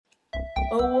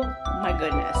Oh my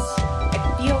goodness. I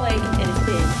feel like it has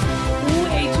been way too long since I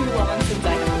have recorded a podcast, and I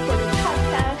feel like I need to give you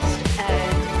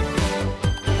guys a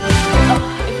life update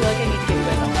and tell you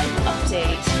all the things that are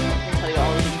going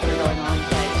on, but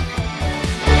my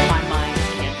mind can't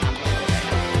comprehend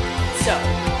it right now. So,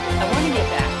 I want to get back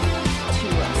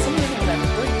to some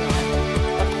of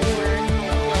the things I was working on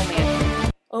before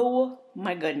Little Man. Oh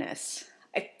my goodness.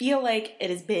 I feel like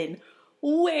it has been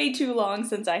way too long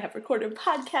since I have recorded a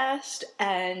podcast,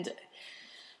 and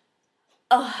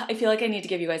I feel like I need to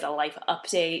give you guys a life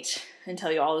update and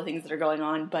tell you all the things that are going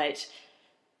on, but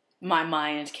my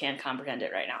mind can't comprehend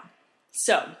it right now.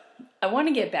 So, I want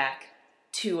to get back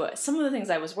to some of the things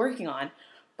I was working on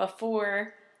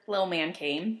before Lil Man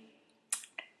came,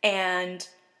 and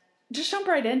just jump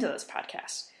right into this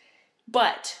podcast.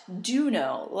 But do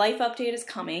know, life update is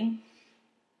coming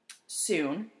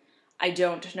soon. I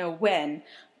don't know when,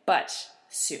 but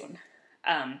soon.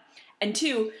 And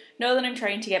two, know that I'm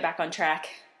trying to get back on track.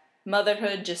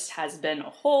 Motherhood just has been a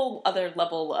whole other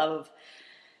level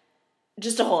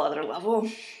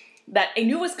that I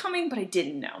knew was coming, but I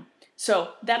didn't know.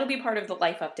 So that'll be part of the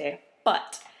life update.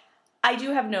 But I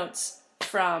do have notes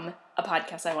from a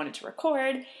podcast I wanted to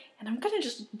record, and I'm going to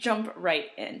just jump right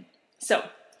in. So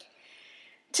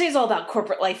today's all about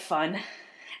corporate life fun.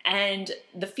 And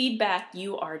the feedback,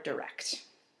 you are direct.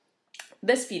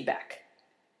 This feedback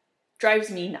drives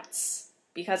me nuts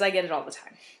because I get it all the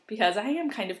time. Because I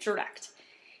am kind of direct.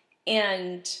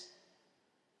 And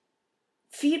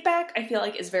feedback, I feel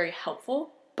like, is very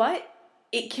helpful, but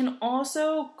it can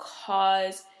also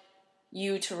cause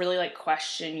you to really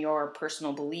question your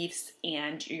personal beliefs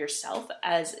and yourself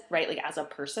as a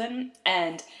person.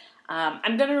 And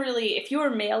I'm gonna really, if you are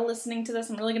male listening to this,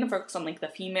 I'm really gonna focus on the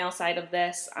female side of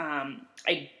this. I'm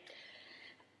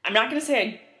not gonna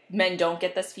say men don't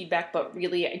get this feedback, but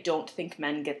really I don't think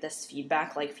men get this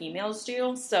feedback like females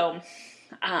do. So,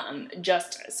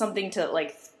 just something to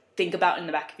think about in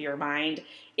the back of your mind.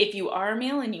 If you are a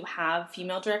male and you have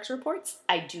female direct reports,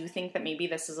 I do think that maybe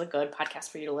this is a good podcast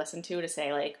for you to listen to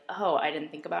say oh, I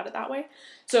didn't think about it that way.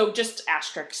 So just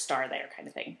asterisk star there kind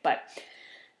of thing. But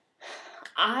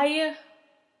I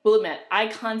will admit, I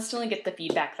constantly get the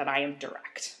feedback that I am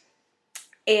direct.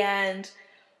 And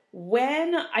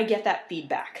when I get that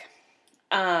feedback,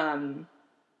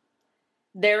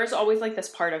 there's always this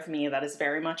part of me that is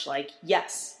very much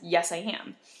yes, I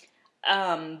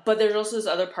am. But there's also this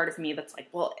other part of me that's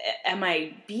well, am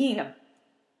I being a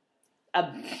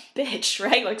bitch,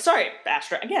 right? Sorry,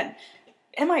 Astra, again,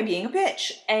 am I being a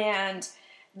bitch? And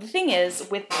the thing is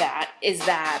with that is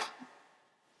that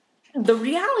the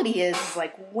reality is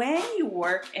when you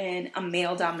work in a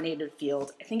male-dominated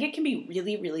field, I think it can be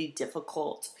really, really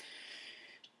difficult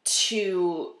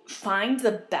to find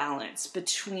the balance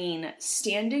between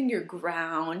standing your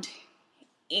ground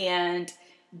and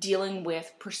dealing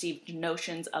with perceived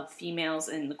notions of females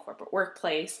in the corporate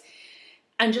workplace.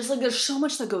 And just there's so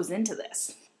much that goes into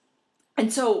this.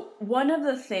 And so one of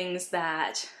the things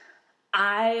that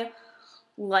I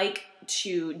like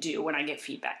to do when I get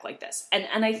feedback like this.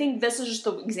 And I think this is just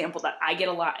the example that I get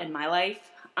a lot in my life.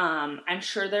 I'm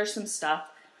sure there's some stuff.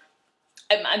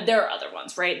 There are other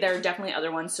ones, right? There are definitely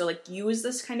other ones. So use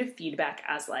this kind of feedback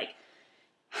as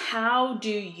how do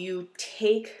you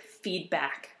take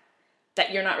feedback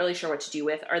that you're not really sure what to do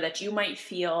with, or that you might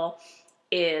feel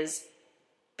is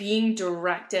being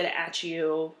directed at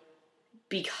you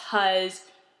because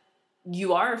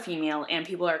you are a female and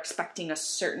people are expecting a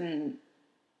certain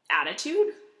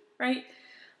attitude, right?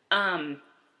 And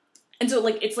so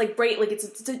it's right,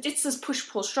 it's this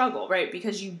push-pull struggle, right?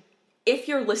 Because if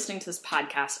you're listening to this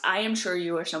podcast, I am sure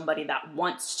you are somebody that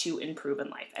wants to improve in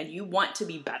life and you want to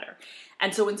be better.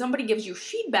 And so when somebody gives you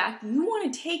feedback, you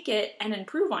want to take it and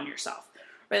improve on yourself,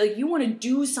 right? You want to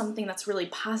do something that's really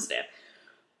positive.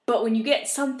 But when you get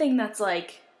something that's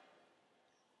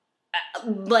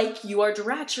you are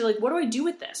direct, you're what do I do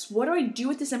with this? What do I do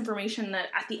with this information that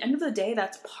at the end of the day,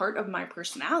 that's part of my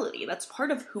personality. That's part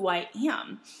of who I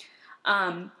am.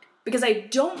 Because I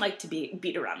don't like to be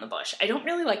beat around the bush. I don't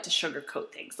really like to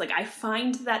sugarcoat things. I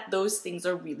find that those things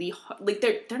are really hard.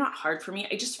 They're not hard for me.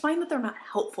 I just find that they're not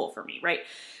helpful for me, right?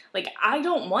 I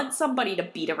don't want somebody to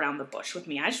beat around the bush with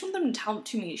me. I just want them to tell it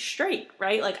to me straight,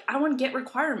 right? I want to get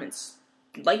requirements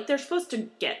they're supposed to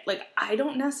get. I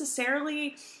don't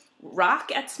necessarily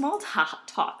rock at small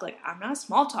talk. I'm not a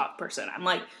small talk person. I'm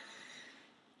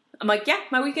yeah,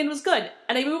 my weekend was good.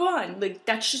 And I move on.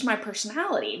 That's just my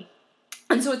personality.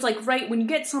 And so it's right, when you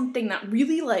get something that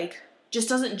really just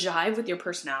doesn't jive with your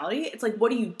personality, it's what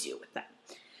do you do with that?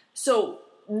 So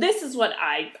this is what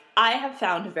I have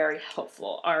found very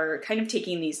helpful, are kind of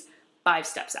taking these 5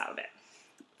 steps out of it.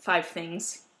 5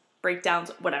 things, breakdowns,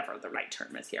 whatever the right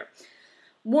term is here.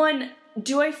 1,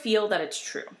 do I feel that it's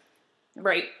true,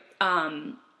 right?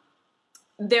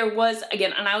 There was,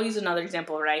 again, and I'll use another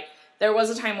example, right? There was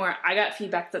a time where I got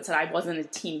feedback that said I wasn't a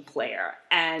team player.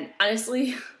 And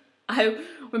honestly, I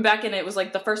went back and it was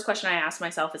like the first question I asked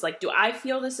myself is like, do I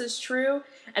feel this is true?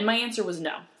 And my answer was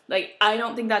no. Like, I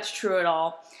don't think that's true at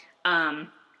all. And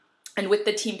with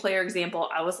the team player example,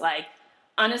 I was like,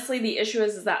 honestly, the issue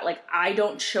is that like, I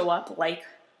don't show up like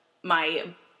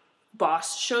my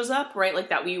boss shows up, right? Like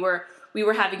that we were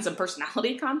having some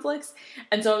personality conflicts.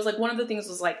 And so I was like, one of the things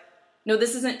was like, no,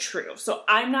 this isn't true. So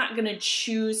I'm not going to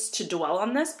choose to dwell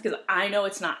on this because I know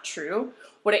it's not true.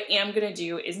 What I am going to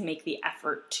do is make the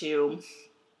effort to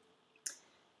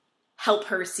help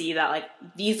her see that like,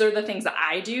 these are the things that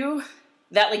I do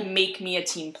that like make me a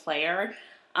team player.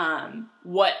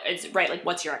 What is right? Like,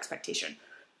 what's your expectation?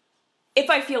 If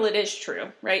I feel it is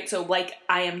true, right? So like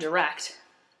I am direct,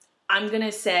 I'm going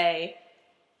to say,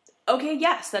 okay,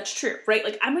 yes, that's true, right?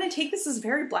 Like I'm going to take this as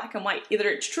very black and white. Either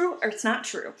it's true or it's not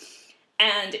true.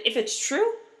 And if it's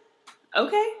true,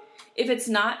 okay. If it's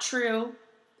not true,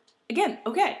 again,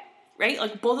 okay, right?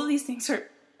 Like both of these things are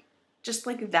just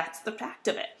like, that's the fact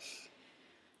of it.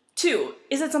 2,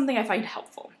 is it something I find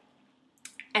helpful?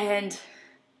 And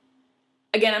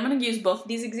again, I'm going to use both of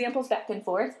these examples back and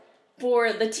forth.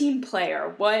 For the team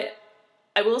player, what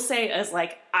I will say is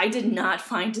like, I did not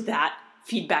find that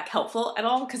feedback helpful at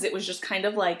all because it was just kind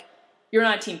of like, you're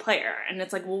not a team player. And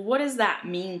it's like, well, what does that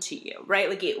mean to you, right?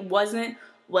 Like it wasn't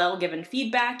well given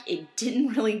feedback. It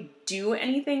didn't really do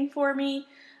anything for me.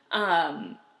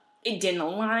 It didn't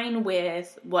align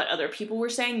with what other people were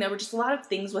saying. There were just a lot of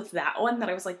things with that one that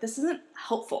I was like, this isn't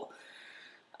helpful.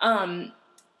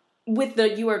 With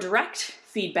the you are direct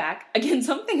feedback, again,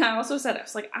 something I also said, I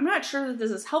was like, I'm not sure that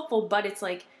this is helpful, but it's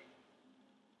like,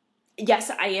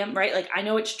 yes, I am, right? Like, I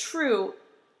know it's true.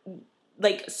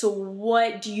 Like, so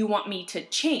what do you want me to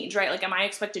change, right? Like, am I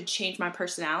expected to change my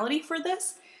personality for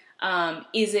this?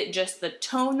 Is it just the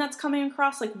tone that's coming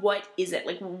across? Like, what is it?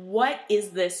 Like, what is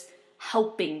this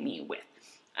helping me with?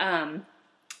 And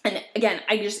again,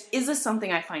 is this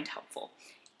something I find helpful?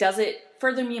 Does it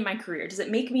further me in my career? Does it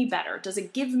make me better? Does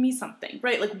it give me something,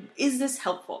 right? Like, is this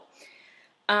helpful?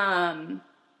 And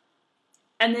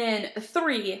then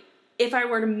 3, if I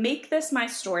were to make this my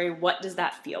story, what does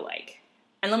that feel like?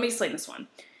 And let me explain this one,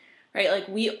 right? Like,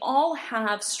 we all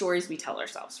have stories we tell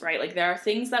ourselves, right? Like, there are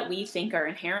things that we think are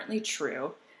inherently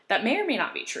true that may or may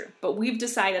not be true, but we've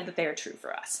decided that they are true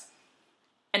for us.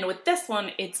 And with this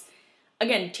one, it's,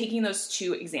 again, taking those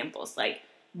 2 examples. Like,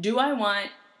 do I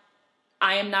want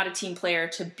I am not a team player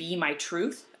to be my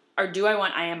truth? Or do I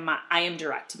want I am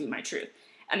direct to be my truth?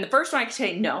 And the first one I can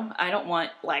say, no, I don't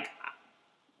want, like,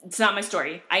 it's not my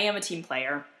story. I am a team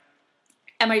player.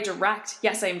 Am I direct?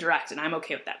 Yes, I am direct, and I'm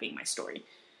okay with that being my story.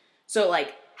 So,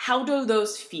 like, how do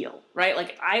those feel, right?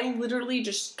 Like, I literally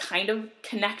just kind of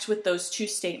connect with those 2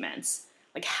 statements.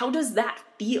 Like, how does that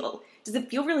feel? Does it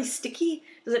feel really sticky?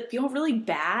 Does it feel really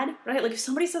bad, right? Like, if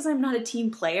somebody says I'm not a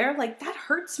team player, like, that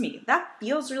hurts me. That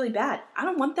feels really bad. I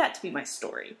don't want that to be my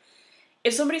story.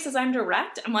 If somebody says I'm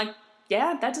direct, I'm like,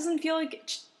 yeah, that doesn't feel like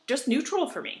it's just neutral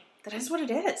for me. That is what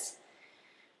it is.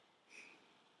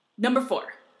 Number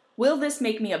 4, will this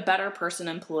make me a better person,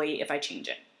 employee, if I change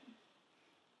it?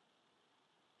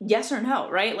 Yes or no,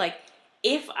 right? Like,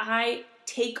 if I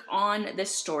take on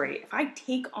this story, if I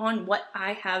take on what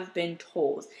I have been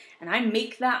told, and I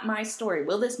make that my story,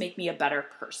 will this make me a better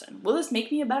person? Will this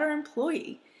make me a better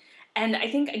employee? And I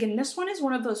think, again, this one is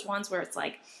one of those ones where it's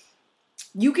like,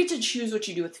 you get to choose what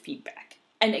you do with feedback.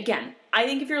 And again, I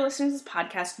think if you're listening to this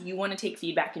podcast, you want to take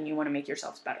feedback and you want to make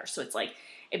yourselves better. So it's like,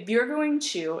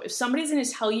 if somebody's going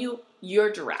to tell you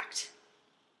you're direct,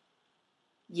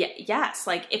 yes,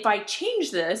 like, if I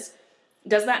change this,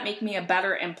 does that make me a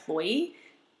better employee?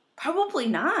 Probably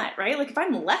not, right? Like, if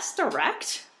I'm less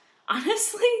direct,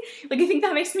 honestly, like, I think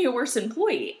that makes me a worse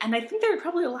employee. And I think there are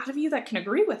probably a lot of you that can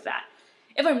agree with that.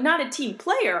 If I'm not a team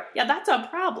player, yeah, that's a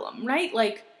problem, right?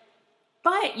 Like,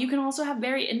 but you can also have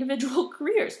very individual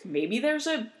careers. Maybe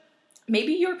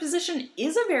your position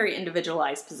is a very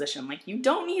individualized position. Like, you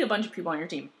don't need a bunch of people on your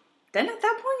team. Then at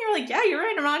that point, you're like, yeah, you're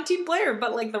right, I'm not a team player,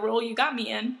 but, like, the role you got me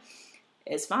in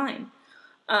is fine.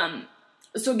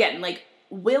 So again, like,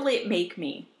 will it make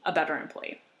me a better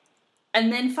employee?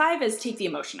 And then 5 is take the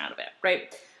emotion out of it,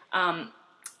 right?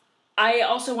 I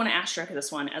also want to asterisk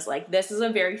this one as, like, this is a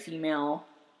very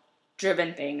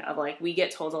female-driven thing of, like, we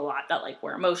get told a lot that, like,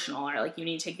 we're emotional or, like, you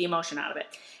need to take the emotion out of it.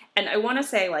 And I want to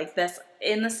say, like, this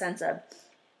in the sense of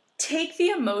take the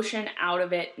emotion out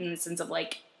of it in the sense of,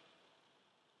 like,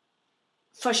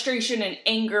 frustration and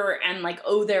anger and like,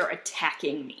 oh, they're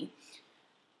attacking me.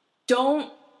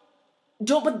 Don't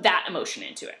put that emotion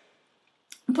into it.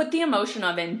 Put the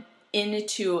emotion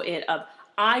into it of,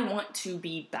 I want to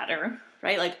be better,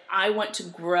 right? Like, I want to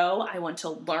grow, I want to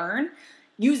learn.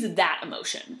 Use that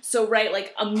emotion. So, right,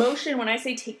 like emotion, when I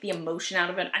say take the emotion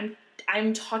out of it,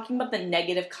 I'm talking about the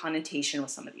negative connotation with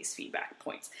some of these feedback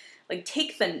points. Like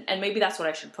and maybe that's what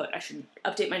I should put. I should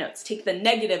update my notes. Take the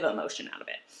negative emotion out of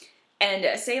it.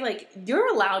 And say, like,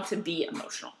 you're allowed to be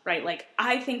emotional, right? Like,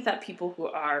 I think that people who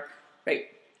are, right,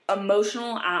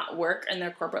 emotional at work in their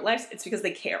corporate lives, it's because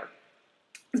they care.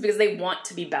 It's because they want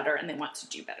to be better and they want to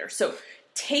do better. So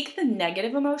take the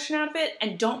negative emotion out of it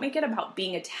and don't make it about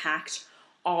being attacked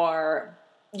or,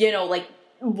 like,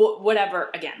 whatever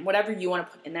you want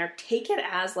to put in there. Take it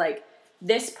as, like,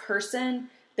 this person,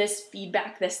 this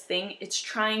feedback, this thing, it's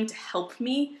trying to help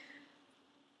me,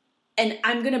 and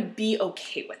I'm going to be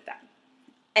okay with that.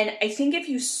 And I think if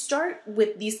you start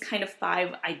with these kind of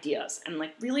 5 ideas and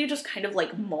like really just kind of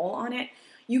like mull on it,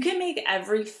 you can make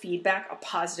every feedback a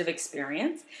positive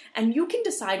experience and you can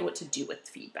decide what to do with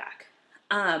feedback.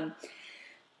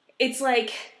 It's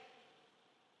like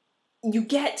you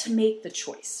get to make the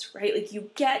choice, right? Like you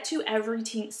get to every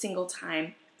single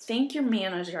time thank your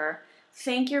manager,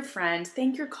 thank your friend,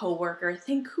 thank your coworker,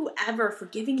 thank whoever for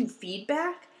giving you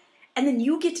feedback, and then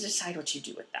you get to decide what you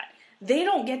do with that. They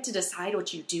don't get to decide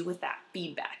what you do with that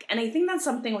feedback. And I think that's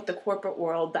something with the corporate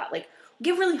world that like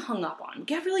get really hung up on.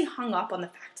 Get really hung up on the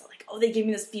fact that like, oh, they gave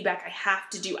me this feedback,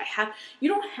 you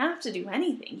don't have to do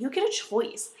anything. You get a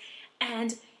choice.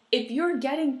 And if you're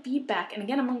getting feedback, and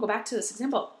again, I'm gonna go back to this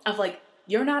example of like,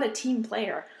 you're not a team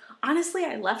player. Honestly,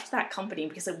 I left that company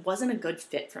because it wasn't a good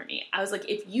fit for me. I was like,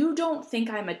 if you don't think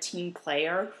I'm a team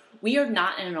player, we are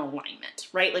not in an alignment,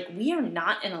 right? Like we are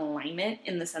not in alignment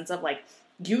in the sense of like,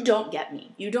 you don't get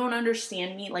me. You don't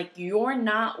understand me. Like you're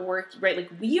not working, right?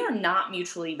 Like we are not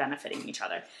mutually benefiting each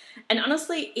other. And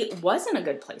honestly, it wasn't a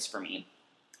good place for me.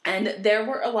 And there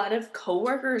were a lot of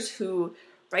coworkers who,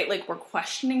 right, like were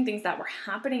questioning things that were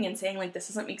happening and saying like, this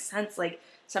doesn't make sense. Like,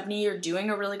 Stephanie, you're doing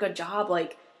a really good job.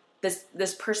 Like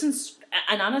this person's,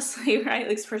 and honestly, right,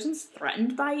 like this person's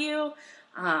threatened by you.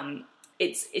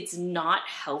 It's not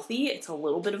healthy. It's a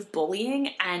little bit of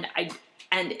bullying. And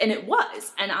it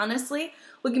was. And honestly,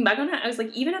 looking back on it, I was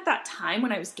like, even at that time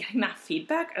when I was getting that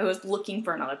feedback, I was looking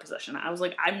for another position. I was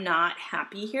like, I'm not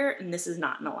happy here and this is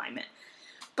not in alignment.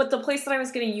 But the place that I was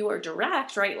getting UR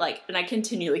Direct, right, like, and I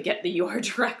continually get the UR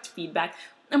Direct feedback,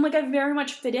 I'm like, I very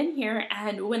much fit in here.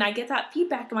 And when I get that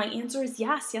feedback, my answer is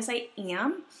yes, I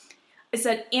am. I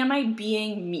said, am I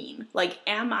being mean? Like,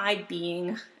 am I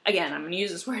being, again, I'm going to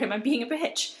use this word, am I being a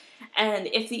bitch? And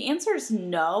if the answer is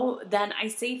no, then I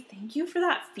say thank you for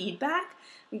that feedback.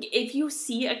 If you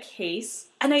see a case,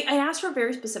 and I ask for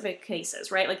very specific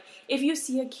cases, right? Like if you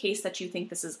see a case that you think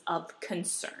this is of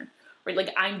concern, right?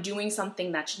 Like I'm doing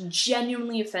something that's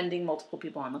genuinely offending multiple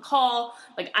people on the call,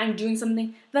 like I'm doing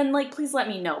something, then like please let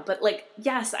me know. But like,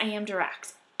 yes, I am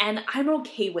direct and I'm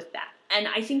okay with that. And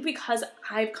I think because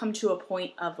I've come to a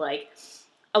point of like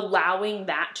allowing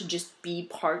that to just be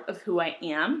part of who I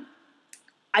am,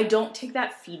 I don't take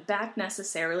that feedback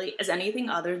necessarily as anything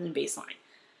other than baseline.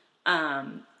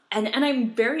 And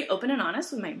I'm very open and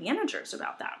honest with my managers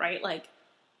about that, right? Like,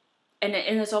 and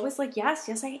it's always like, yes,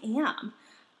 I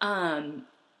am.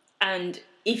 And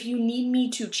if you need me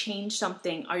to change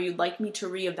something, or you'd like me to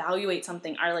reevaluate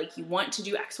something, or like you want to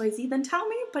do X, Y, Z, then tell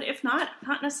me. But if not, I'm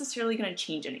not necessarily going to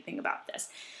change anything about this.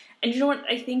 And you know what?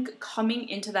 I think coming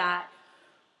into that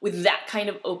with that kind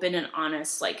of open and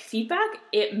honest like feedback,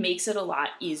 it makes it a lot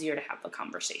easier to have the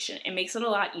conversation. It makes it a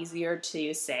lot easier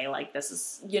to say like, this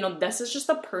is just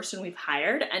the person we've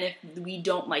hired. And if we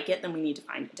don't like it, then we need to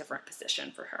find a different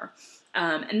position for her.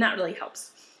 And that really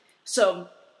helps. So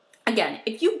again,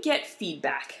 if you get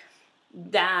feedback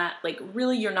that like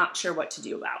really you're not sure what to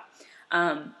do about,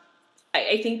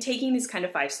 I think taking these kind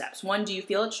of 5 steps. 1, do you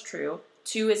feel it's true?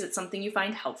 2, is it something you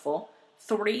find helpful?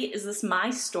 3, is this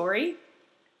my story?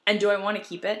 And do I want to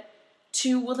keep it?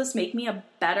 2, will this make me a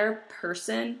better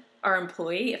person or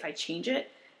employee if I change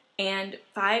it? And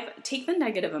 5, take the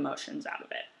negative emotions out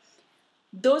of it.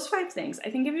 Those 5 things,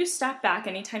 I think if you step back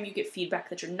anytime you get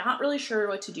feedback that you're not really sure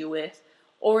what to do with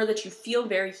or that you feel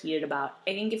very heated about,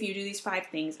 I think if you do these 5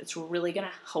 things, it's really going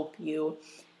to help you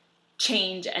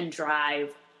change and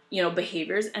drive,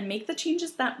 behaviors and make the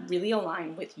changes that really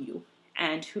align with you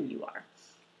and who you are.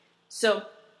 So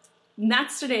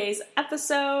that's today's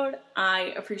episode.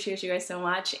 I appreciate you guys so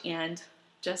much and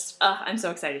just, I'm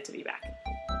so excited to be back.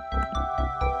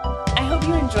 I hope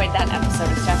you enjoyed that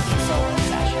episode of Stephanie's Solo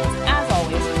Sessions. As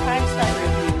always, 5-star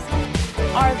reviews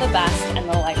are the best and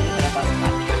the likelihood of us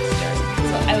podcasters.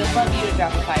 So I would love you to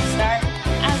drop a 5-star